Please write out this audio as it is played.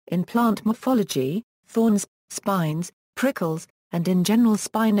In plant morphology, thorns, spines, prickles, and in general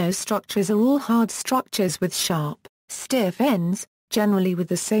spinose structures are all hard structures with sharp, stiff ends, generally with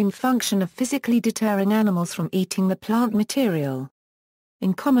the same function of physically deterring animals from eating the plant material.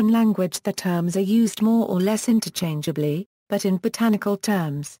 In common language the terms are used more or less interchangeably, but in botanical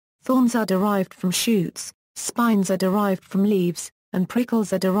terms, thorns are derived from shoots, spines are derived from leaves, and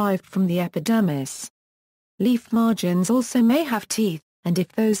prickles are derived from the epidermis. Leaf margins also may have teeth, and if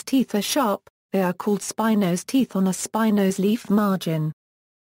those teeth are sharp, they are called spinose teeth on a spinose leaf margin.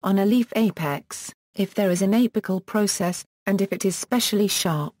 On a leaf apex, if there is an apical process, and if it is specially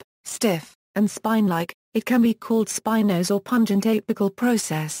sharp, stiff, and spine-like, it can be called spinose or pungent apical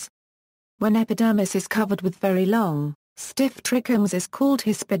process. When epidermis is covered with very long, stiff trichomes is called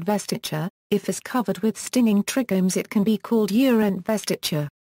hispid vestiture. If is covered with stinging trichomes it can be called urent vestiture.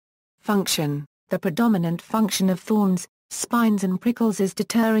 Function: the predominant function of thorns, spines and prickles is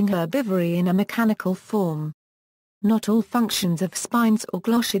deterring herbivory in a mechanical form. Not all functions of spines or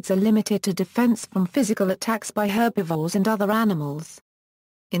glochids are limited to defense from physical attacks by herbivores and other animals.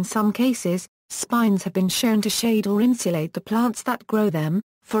 In some cases, spines have been shown to shade or insulate the plants that grow them.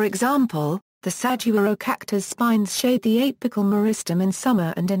 For example, the saguarocactus spines shade the apical meristem in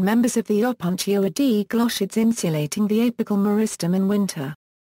summer and in members of the Opuntiaceae glochids insulating the apical meristem in winter.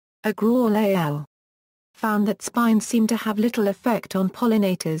 Agrawal al. found that spines seem to have little effect on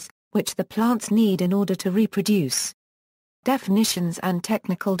pollinators, which the plants need in order to reproduce. Definitions and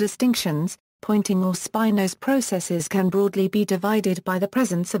technical distinctions: pointing or spinose processes can broadly be divided by the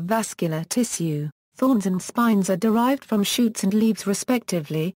presence of vascular tissue. Thorns and spines are derived from shoots and leaves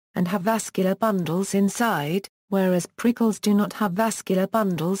respectively, and have vascular bundles inside, whereas prickles do not have vascular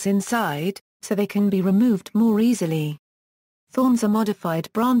bundles inside, so they can be removed more easily. Thorns are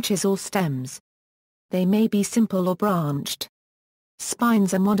modified branches or stems. They may be simple or branched.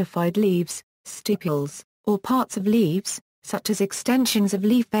 Spines are modified leaves, stipules, or parts of leaves, such as extensions of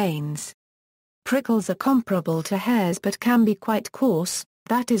leaf veins. Prickles are comparable to hairs but can be quite coarse,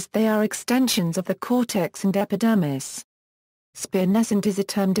 that is, they are extensions of the cortex and epidermis. Spinescent is a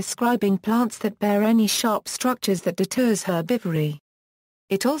term describing plants that bear any sharp structures that deters herbivory.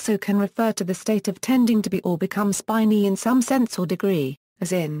 It also can refer to the state of tending to be or become spiny in some sense or degree,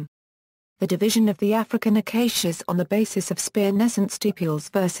 as in the division of the African acacias on the basis of spinescent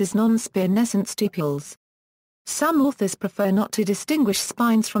stipules versus non-spinescent stipules. Some authors prefer not to distinguish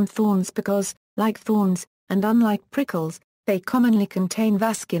spines from thorns because, like thorns, and unlike prickles, they commonly contain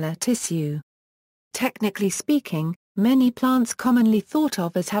vascular tissue. Technically speaking, many plants commonly thought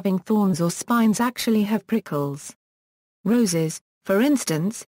of as having thorns or spines actually have prickles. Roses, for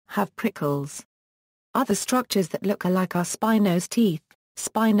instance, have prickles. Other structures that look alike are spinose teeth,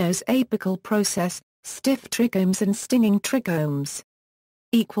 spinose apical process, stiff trichomes and stinging trichomes.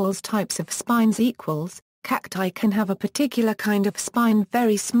 Types of spines. Cacti can have a particular kind of spine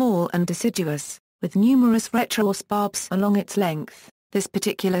very small and deciduous, with numerous retroorse barbs along its length. This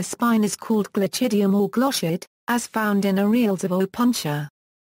particular spine is called glochidium or glochid, as found in areoles of Opuntia.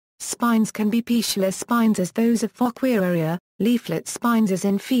 Spines can be petiolous spines as those of Fouquiera, leaflet spines as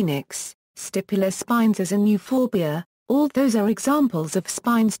in Phoenix, stipular spines as in Euphorbia. All those are examples of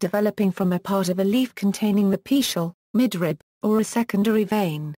spines developing from a part of a leaf containing the petiole, midrib, or a secondary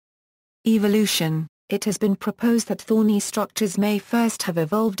vein. Evolution. It has been proposed that thorny structures may first have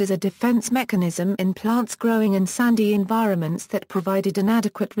evolved as a defense mechanism in plants growing in sandy environments that provided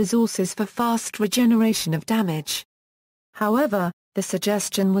inadequate resources for fast regeneration of damage. However, the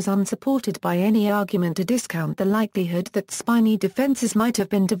suggestion was unsupported by any argument to discount the likelihood that spiny defenses might have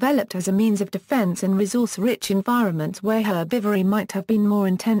been developed as a means of defense in resource-rich environments where herbivory might have been more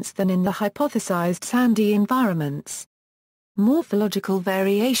intense than in the hypothesized sandy environments. Morphological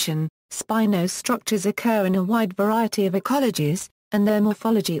variation. Spinose structures occur in a wide variety of ecologies, and their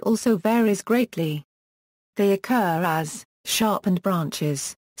morphology also varies greatly. They occur as sharpened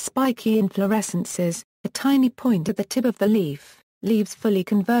branches, spiky inflorescences, a tiny point at the tip of the leaf, leaves fully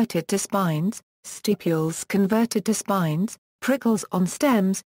converted to spines, stipules converted to spines, prickles on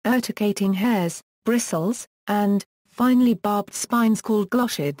stems, urticating hairs, bristles, and, finally barbed spines called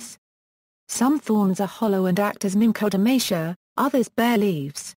glochids. Some thorns are hollow and act as mycodermacia, others bear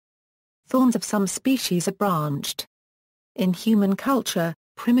leaves. Thorns of some species are branched. In human culture,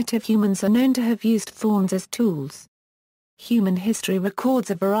 primitive humans are known to have used thorns as tools. Human history records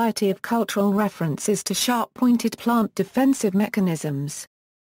a variety of cultural references to sharp-pointed plant defensive mechanisms.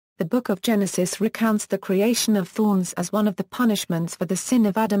 The Book of Genesis recounts the creation of thorns as one of the punishments for the sin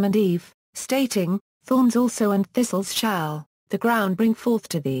of Adam and Eve, stating, "Thorns also and thistles shall the ground bring forth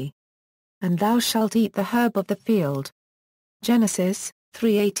to thee. And thou shalt eat the herb of the field." Genesis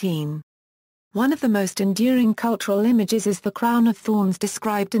 3:18. One of the most enduring cultural images is the crown of thorns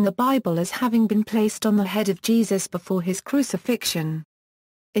described in the Bible as having been placed on the head of Jesus before his crucifixion.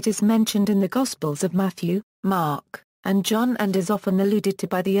 It is mentioned in the Gospels of Matthew, Mark, and John and is often alluded to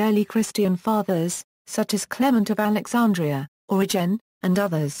by the early Christian fathers, such as Clement of Alexandria, Origen, and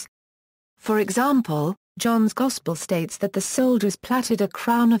others. For example, John's Gospel states that the soldiers plaited a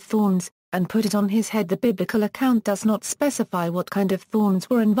crown of thorns, and put it on his head. The biblical account does not specify what kind of thorns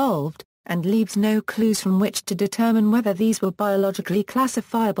were involved, and leaves no clues from which to determine whether these were biologically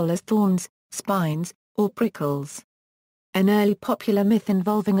classifiable as thorns, spines, or prickles. An early popular myth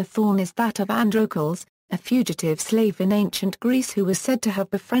involving a thorn is that of Androcles, a fugitive slave in ancient Greece who was said to have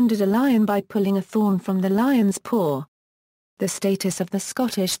befriended a lion by pulling a thorn from the lion's paw. The status of the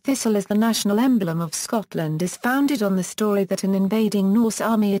Scottish thistle as the national emblem of Scotland is founded on the story that an invading Norse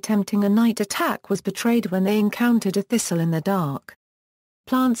army attempting a night attack was betrayed when they encountered a thistle in the dark.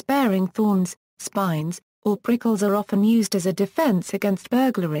 Plants bearing thorns, spines, or prickles are often used as a defense against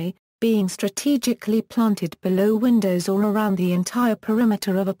burglary, being strategically planted below windows or around the entire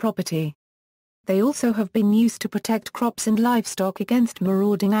perimeter of a property. They also have been used to protect crops and livestock against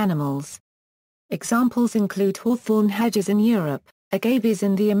marauding animals. Examples include hawthorn hedges in Europe, agaves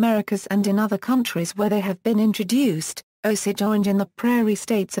in the Americas and in other countries where they have been introduced, Osage orange in the prairie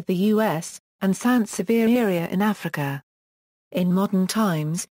states of the U.S., and Sansevieria in Africa. In modern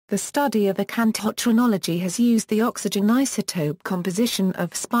times, the study of acanthochronology has used the oxygen isotope composition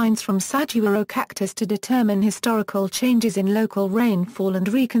of spines from saguaro-cactus to determine historical changes in local rainfall and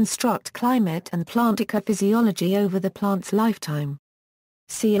reconstruct climate and plant ecophysiology over the plant's lifetime.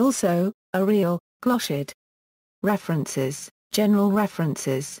 See also, areal, glossid. References, General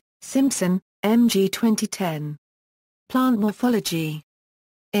references, Simpson, M.G. 2010. Plant Morphology.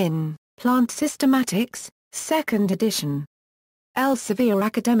 In, Plant Systematics, 2nd edition. Elsevier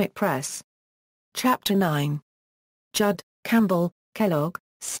Academic Press. Chapter 9. Judd, Campbell, Kellogg,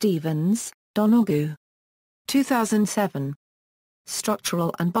 Stevens, Donoghue. 2007.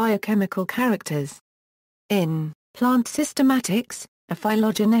 Structural and Biochemical Characters. In, Plant Systematics, A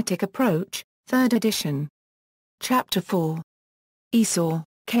Phylogenetic Approach, 3rd edition. Chapter 4. Esau,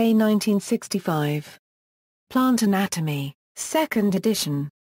 K. 1965. Plant Anatomy, 2nd edition.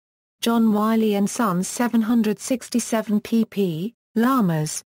 John Wiley & Sons 767 pp.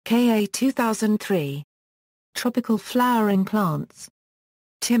 Lamas, K.A. 2003. Tropical Flowering Plants.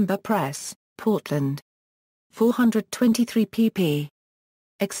 Timber Press, Portland. 423 pp.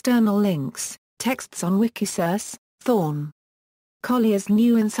 External links, texts on Wikisource, Thorn. Collier's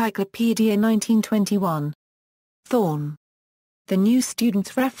New Encyclopedia 1921. Thorn. The New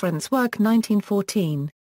Student's Reference Work 1914.